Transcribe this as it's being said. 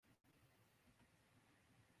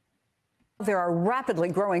There are rapidly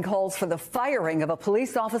growing calls for the firing of a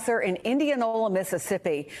police officer in Indianola,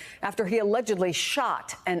 Mississippi, after he allegedly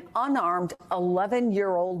shot an unarmed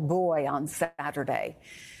 11-year-old boy on Saturday.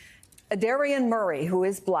 Darian Murray, who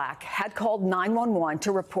is black, had called 911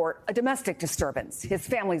 to report a domestic disturbance. His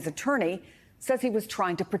family's attorney says he was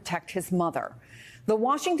trying to protect his mother. The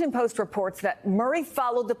Washington Post reports that Murray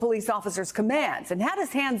followed the police officer's commands and had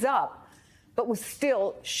his hands up, but was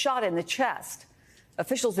still shot in the chest.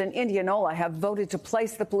 Officials in Indianola have voted to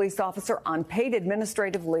place the police officer on paid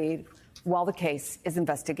administrative leave while the case is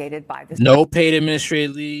investigated by the... No paid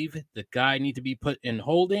administrative leave. The guy needs to be put in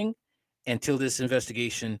holding until this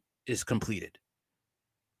investigation is completed.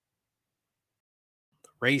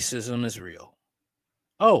 Racism is real.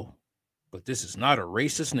 Oh, but this is not a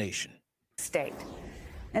racist nation. State.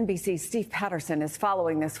 NBC's Steve Patterson is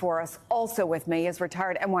following this for us. Also with me is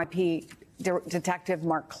retired NYPD Detective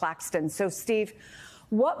Mark Claxton. So, Steve,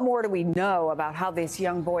 what more do we know about how this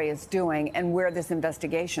young boy is doing and where this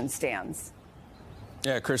investigation stands?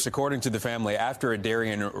 Yeah, Chris, according to the family, after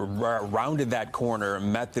Darian rounded that corner,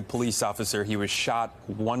 met the police officer, he was shot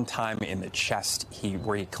one time in the chest,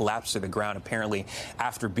 where he collapsed to the ground. Apparently,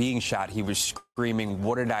 after being shot, he was screaming,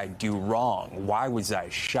 "What did I do wrong? Why was I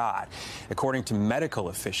shot?" According to medical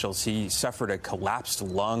officials, he suffered a collapsed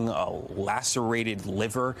lung, a lacerated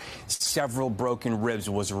liver, several broken ribs,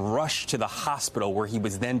 was rushed to the hospital where he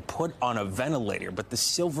was then put on a ventilator. But the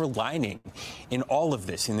silver lining in all of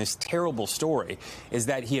this, in this terrible story, is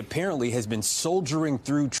that he apparently has been soldiering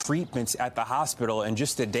through treatments at the hospital, and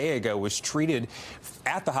just a day ago was treated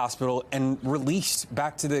at the hospital and released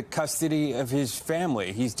back to the custody of his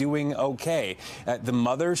family. He's doing okay. The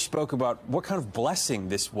mother spoke about what kind of blessing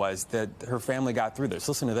this was that her family got through this.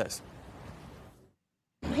 Listen to this.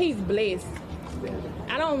 He's blessed.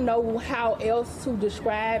 I don't know how else to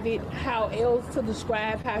describe it, how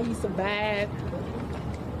he survived.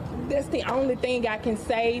 That's the only thing I can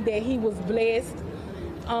say, that he was blessed.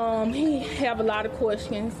 He have a lot of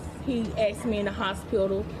questions. He asked me in the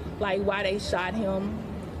hospital, like, why they shot him.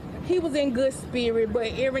 He was in good spirit, but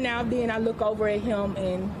every now and then I look over at him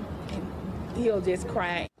and he'll just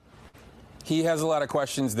cry. He has a lot of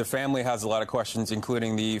questions. The family has a lot of questions,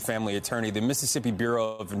 including the family attorney. The Mississippi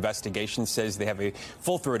Bureau of Investigation says they have a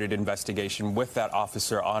full-throated investigation with that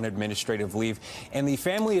officer on administrative leave. And the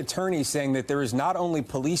family attorney saying that there is not only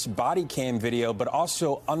police body cam video, but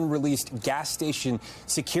also unreleased gas station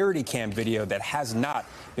security cam video that has not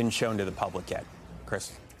been shown to the public yet.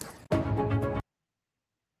 Chris.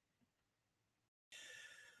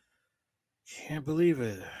 Can't believe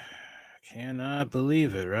it. Cannot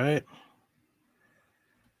believe it, right?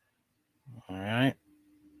 All right.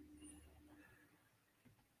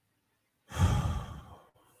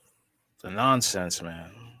 The nonsense,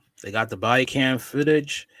 man. They got the body cam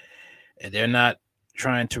footage, and they're not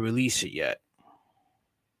trying to release it yet.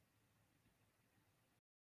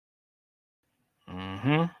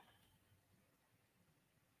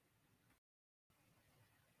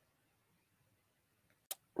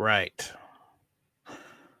 Right.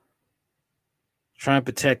 Trying to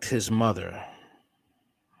protect his mother.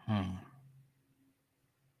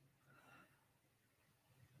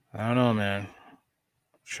 I don't know, man.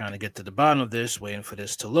 Trying to get to the bottom of this, waiting for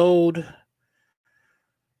this to load.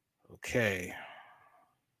 Okay.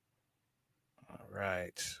 All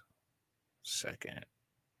right. Second.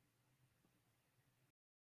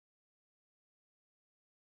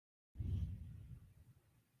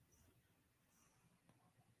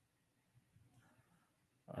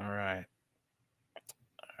 All right.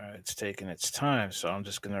 All right, it's taking its time, so I'm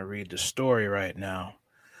just going to read the story right now.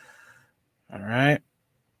 All right.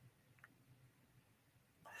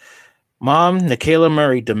 Mom, Nikayla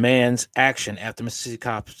Murray, demands action after Mississippi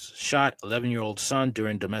cops shot 11-year-old son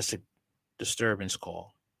during domestic disturbance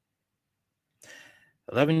call.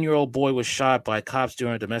 11-year-old boy was shot by cops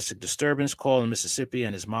during a domestic disturbance call in Mississippi,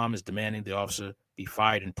 and his mom is demanding the officer be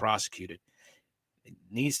fired and prosecuted. It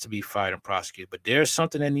needs to be fired and prosecuted, but there's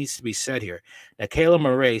something that needs to be said here. Nikayla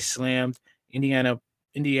Murray slammed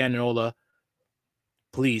Indianola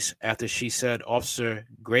police after she said Officer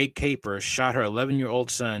Greg Caper shot her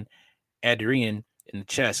 11-year-old son, Adrian, in the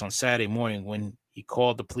chest on Saturday morning when he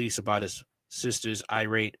called the police about his sister's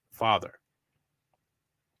irate father.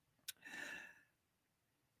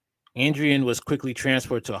 Adrian was quickly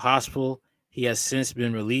transported to a hospital. He has since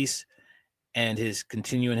been released and is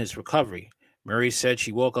continuing his recovery. Murray said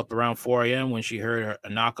she woke up around 4 a.m. when she heard a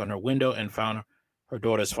knock on her window and found her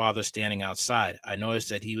daughter's father standing outside. I noticed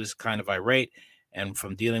that he was kind of irate, and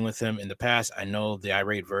from dealing with him in the past, I know the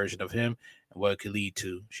irate version of him and what it could lead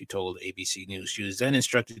to, she told ABC News. She was then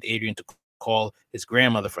instructed Adrian to call his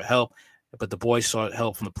grandmother for help. but the boy sought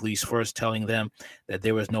help from the police first, telling them that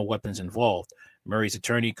there was no weapons involved. Murray's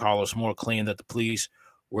attorney, Carlos Moore, claimed that the police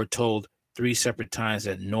were told 3 separate times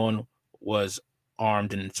that no one was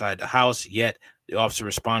armed inside the house, yet the officer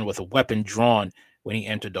responded with a weapon drawn when he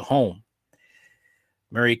entered the home.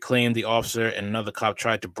 Murray claimed the officer and another cop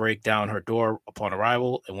tried to break down her door upon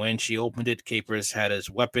arrival, and when she opened it, Capers had his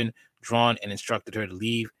weapon drawn and instructed her to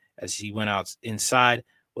leave as he went out inside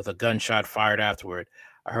with a gunshot fired afterward.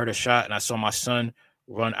 I heard a shot and I saw my son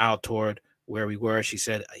run out toward where we were. She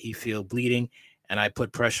said he felt bleeding and I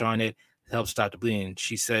put pressure on it to help stop the bleeding.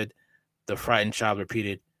 She said the frightened child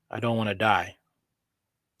repeated, "I don't want to die."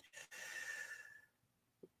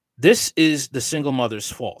 This is the single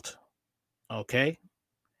mother's fault. Okay?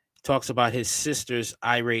 Talks about his sister's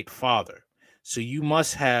irate father. So you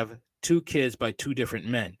must have 2 kids by 2 different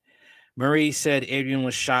men. Murray said Adrian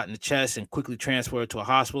was shot in the chest and quickly transported to a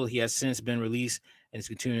hospital. He has since been released and is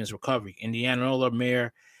continuing his recovery. Indianola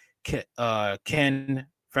Mayor Ken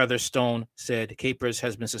Featherstone said Capers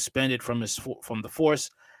has been suspended from the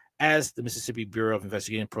force as the Mississippi Bureau of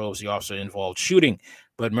Investigation probes the officer-involved shooting.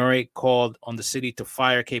 But Murray called on the city to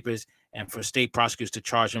fire Capers and for state prosecutors to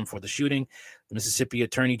charge him for the shooting. The Mississippi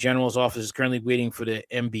Attorney General's office is currently waiting for the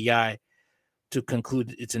MBI to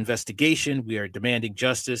conclude its investigation. We are demanding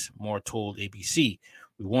justice, Moore told ABC.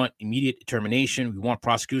 We want immediate determination, we want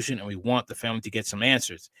prosecution, and we want the family to get some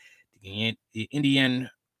answers. The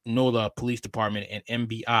Indianola Police Department and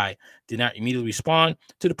MBI did not immediately respond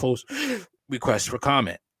to the Post's request for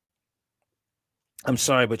comment. I'm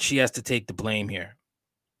sorry, but she has to take the blame here,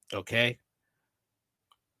 okay?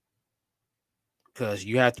 Because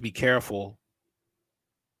you have to be careful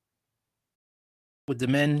with the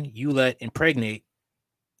men you let impregnate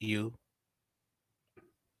you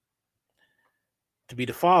to be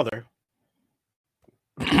the father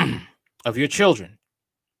of your children.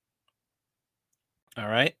 All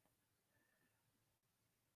right?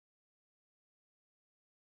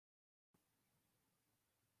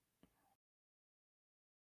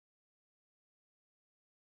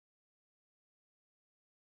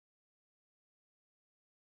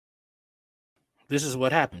 This is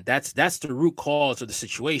what happened. That's the root cause of the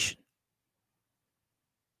situation.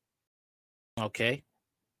 Okay?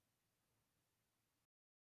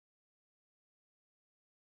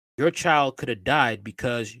 Your child could have died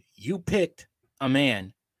because you picked a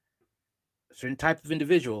man, a certain type of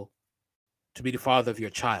individual, to be the father of your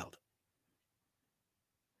child.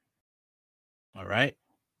 All right?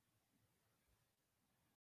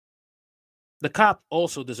 The cop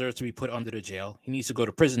also deserves to be put under the jail. He needs to go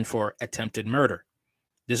to prison for attempted murder.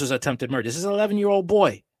 This was attempted murder. This is an 11-year-old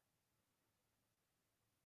boy.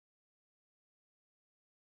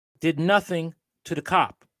 Did nothing to the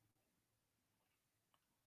cop.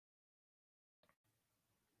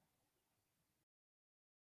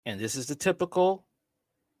 And this is the typical,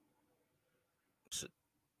 this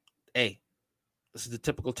is the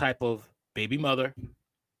typical type of baby mother.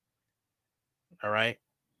 All right?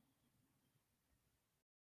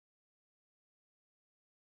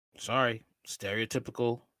 Sorry,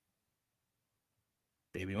 stereotypical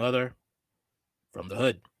baby mother from the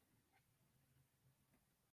hood.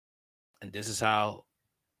 And this is how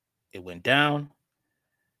it went down.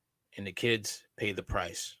 And the kids paid the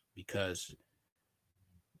price because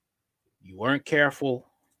you weren't careful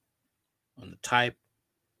on the type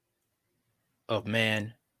of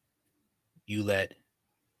man you let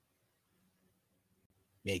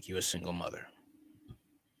make you a single mother.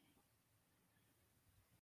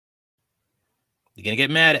 You're going to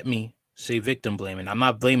get mad at me, say victim blaming. I'm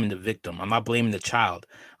not blaming the victim. I'm not blaming the child.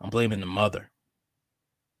 I'm blaming the mother.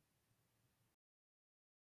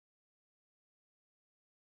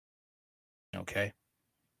 Okay?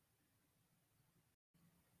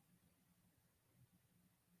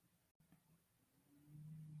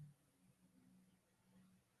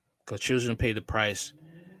 Because children pay the price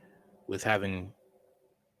with having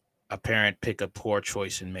a parent pick a poor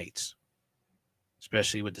choice in mates,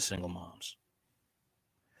 especially with the single moms.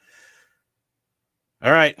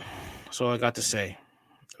 All right. That's all I got to say.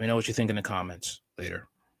 Let me know what you think in the comments later.